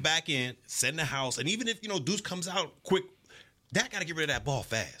coverage in the back end, set in the house. And even if, Deuce comes out quick, Dak got to get rid of that ball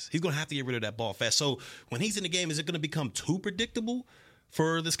fast. He's going to have to get rid of that ball fast. So when he's in the game, is it going to become too predictable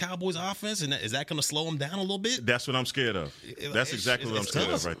for this Cowboys offense, and is that going to slow him down a little bit? That's what I'm scared of. That's exactly what I'm scared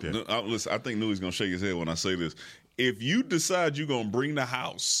of right there. Listen, I think Newey's going to shake his head when I say this. If you decide you're going to bring the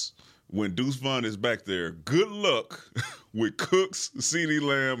house when Deuce Vaughn is back there, good luck with Cooks, CeeDee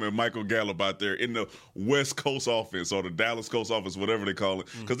Lamb, and Michael Gallup out there in the West Coast offense or the Dallas Coast offense, whatever they call it,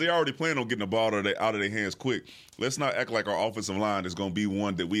 because they already plan on getting the ball out of their hands quick. Let's not act like our offensive line is going to be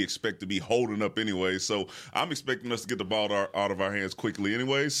one that we expect to be holding up anyway. So I'm expecting us to get the ball out of our hands quickly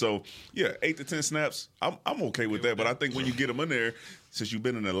anyway. So, yeah, 8 to 10 snaps, I'm okay with that. But I think when you get them in there, since you've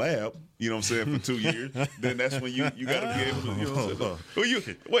been in the lab, you know what I'm saying, for 2 years, then that's when you got to be able to, you know what I'm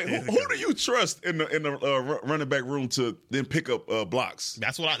saying. Who do you trust in the running back room to then pick up blocks?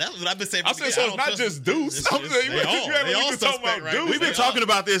 That's what I've been saying. I said, so it's not just Deuce. I'm saying, you haven't talking about Deuce. We've been talking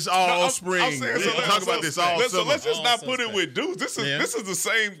about this all spring. We've been talking about this all summer. So let's just not put it with Deuce. This is the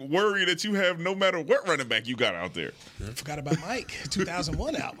same worry that you have no matter what running back you got out there. Forgot about Mike,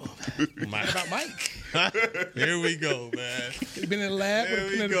 2001 album. Forgot about Mike. Here we go, man. He's been in the lab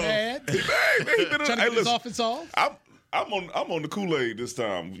with a pad. Trying to get his offense off. I'm on the Kool-Aid this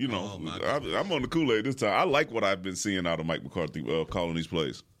time. I'm on the Kool-Aid this time. I like what I've been seeing out of Mike McCarthy calling these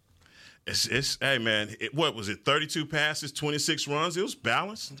plays. It's hey man, what was it? 32 passes, 26 runs. It was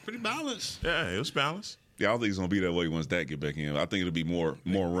balanced. It's pretty balanced. Yeah, it was balanced. Yeah, I don't think it's gonna be that way once Dak get back in. I think it'll be more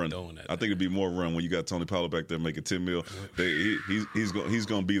run. I think it'll be more run when you got Tony Pollard back there making $10 million. He's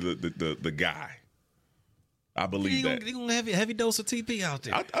gonna be the guy. I believe that. He's going to have a heavy dose of TP out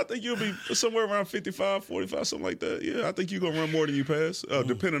there. I think you'll be somewhere around 55, 45, something like that. Yeah, I think you're going to run more than you pass,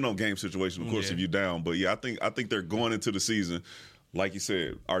 depending on game situation, of course, if you're down. But, yeah, I think they're going into the season. Like you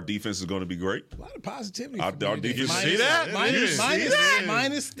said, our defense is going to be great. A lot of positivity. Our defense. See that?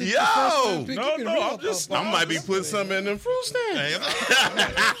 Minus the yo, first no, I might be putting something in them fruit stands.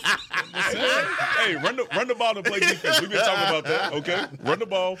 Hey, run the ball and play defense. We've been talking about that, okay? Run the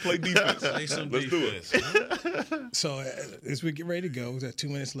ball, play defense. Let's do it. So as we get ready to go, we've got 2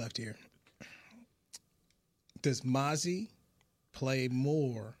 minutes left here. Does Mazi play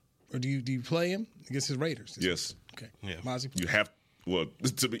more, or do you play him against his Raiders? Yes. Okay. Yeah. Mazi. You have. Well,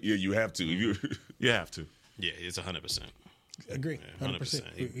 you have to. You have to. Yeah, it's 100%. Agree.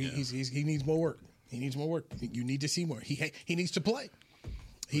 100%. He needs more work. He needs more work. You need to see more. He needs to play.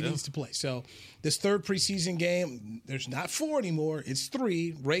 He needs to play. So this third preseason game, there's not 4 anymore. It's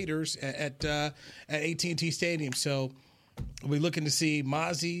 3 Raiders at AT&T Stadium. So We're looking to see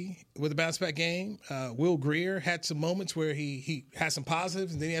Mozzie with a bounce back game. Will Greer had some moments where he had some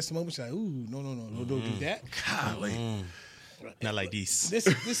positives, and then he had some moments like, ooh, no, don't do that. Golly. Not like these. This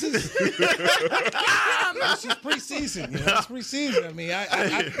is this is preseason. It's preseason. I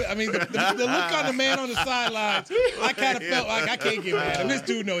mean, the look on the man on the sidelines. I kind of felt like I can't get mad. This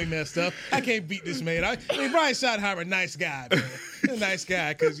dude know he messed up. I can't beat this man. I mean, Brian Schottenheimer, nice guy, man. A nice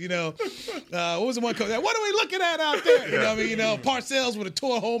guy, because what was the one coach? What are we looking at out there? Parcells would have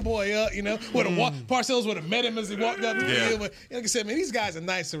tore homeboy up. Parcells would have met him as he walked up the field. But like I said, man, these guys are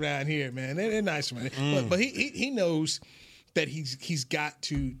nice around here, man. They're nice around here. But he knows that he's got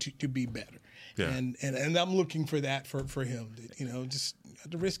to be better. Yeah. And I'm looking for that for him. Just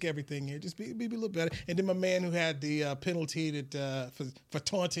to risk everything here, just be a little better. And then my man who had the penalty for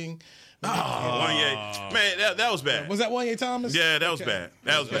taunting. Wanye. Man, that was bad. Was that Wanye Thomas? Yeah, that was bad.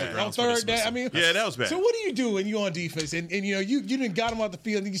 That was bad. On third down, yeah, that was bad. So what do you do when you're on defense and you didn't got him off the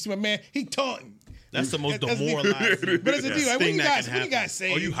field and you see my man, he taunting. That's the most demoralizing. But as a dude, what do you guys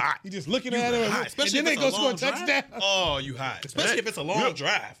say? Oh, you hot. You just looking at him, especially and then they go score a touchdown. Oh, you hot. Especially if it's a long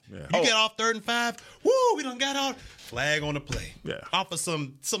drive. Yeah. You get off 3rd and 5. Woo, we done got out. Flag on the play. Yeah. Off of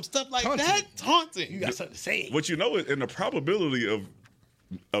some stuff like Taunting. that. Taunting. You got something to say. What you know, and the probability of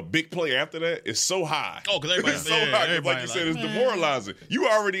a big play after that is so high. Oh, because everybody's it's so high. Like you said, it's demoralizing. You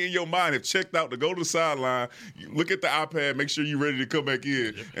already in your mind have checked out to go to the sideline. You look at the iPad, make sure you're ready to come back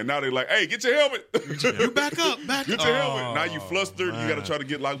in. And now they're like, "Hey, get your helmet. You back up. Get your helmet." Now you flustered. Man. You got to try to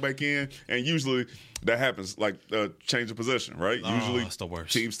get locked back in. And usually that happens, like change of possession, right? Usually that's the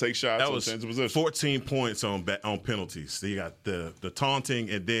worst. Teams take shots that was change of possession. 14 points on penalties. So you got the taunting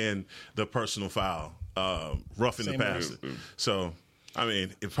and then the personal foul, roughing the passer. So. I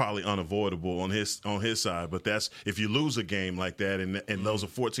mean, it's probably unavoidable on his side, but that's if you lose a game like that, and those are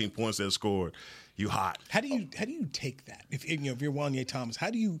 14 points that scored, you hot. How do you take that? If you're Wanye Thomas, how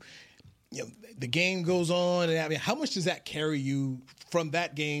do you the game goes on, and I mean, how much does that carry you from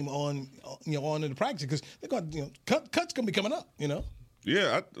that game on on into practice? Because they're going cuts gonna be coming up,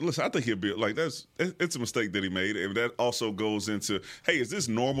 Yeah, I think he'll be like it's a mistake that he made, and that also goes into, hey, is this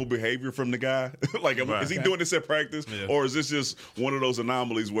normal behavior from the guy? Is he doing this at practice, or is this just one of those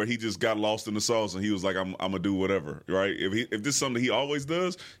anomalies where he just got lost in the sauce and he was like, I'm gonna do whatever, right? If this is something he always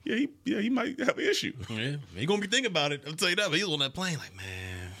does, he might have an issue. Yeah, he gonna be thinking about it. I'll tell you that. But he was on that plane like,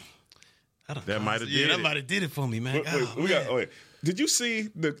 man, I don't. That might have did it. That might have did it for me, man. Wait, did you see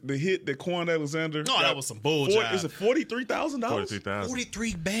the hit that Quan Alexander? No, that was some bull job. Is it $43,000? $43,000.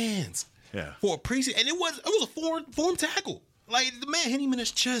 43 bands. Yeah. For a preseason, and it was a form tackle. Like the man hit him in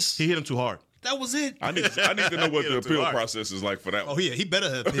his chest. He hit him too hard. That was it. I need to know what the appeal process is like for that one. Oh yeah, he better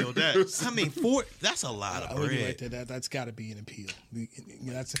have appealed that. I mean, that's a lot of bread. Right, that's got to be an appeal.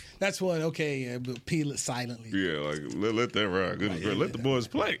 That's one. Okay, appeal it silently. Yeah, like let that ride. Let the boys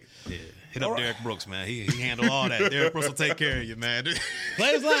play. Yeah. Hit up Derek Brooks, man. He handled all that. Derek Brooks will take care of you, man.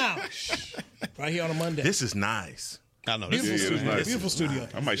 Players Lounge. Right here on a Monday. This is nice. I know. Beautiful studio. Nice. Beautiful studio.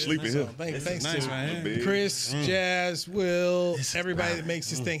 I might sleep in here. Thanks nice, to right Chris, Jazz, Will, everybody that makes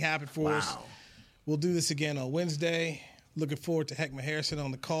this thing happen for us. We'll do this again on Wednesday. Looking forward to Heckman Harrison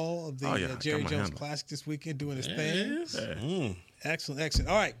on the call of the Jerry Jones Classic this weekend doing his thing. Excellent.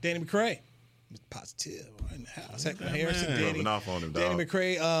 All right, Danny McCray. Positive in the house. Heckman Harrison, Danny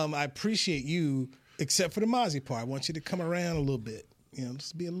McCray. I appreciate you, except for the Mozzie part. I want you to come around a little bit.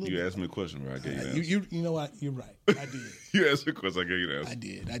 Just be a little. You asked me a question, right? I gave you the answer. You know what? You're right. I did. You asked me a question. I gave you the answer. I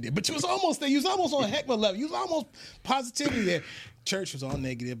did. But you was almost there. You was almost on Heckman level. You was almost positivity there. Church was all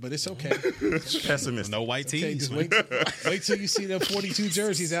negative, but it's okay. Pessimist. No white tees. Wait till you see the 42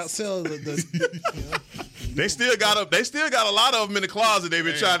 jerseys outsell. They still got a lot of them in the closet. They've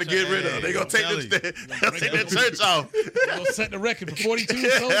been trying to get rid of. They gonna take that church off. We'll set the record for 42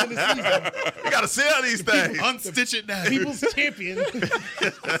 sold in the season. We gotta sell these things. Unstitch it now. People's champion.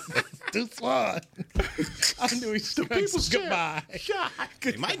 Deuce Vaughn. I knew he was people's goodbye.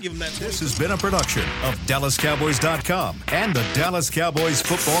 They might give him that. This has been a production of DallasCowboys.com and the Dallas Cowboys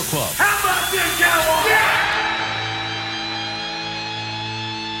Football Club. How about this, Cowboys? Yeah!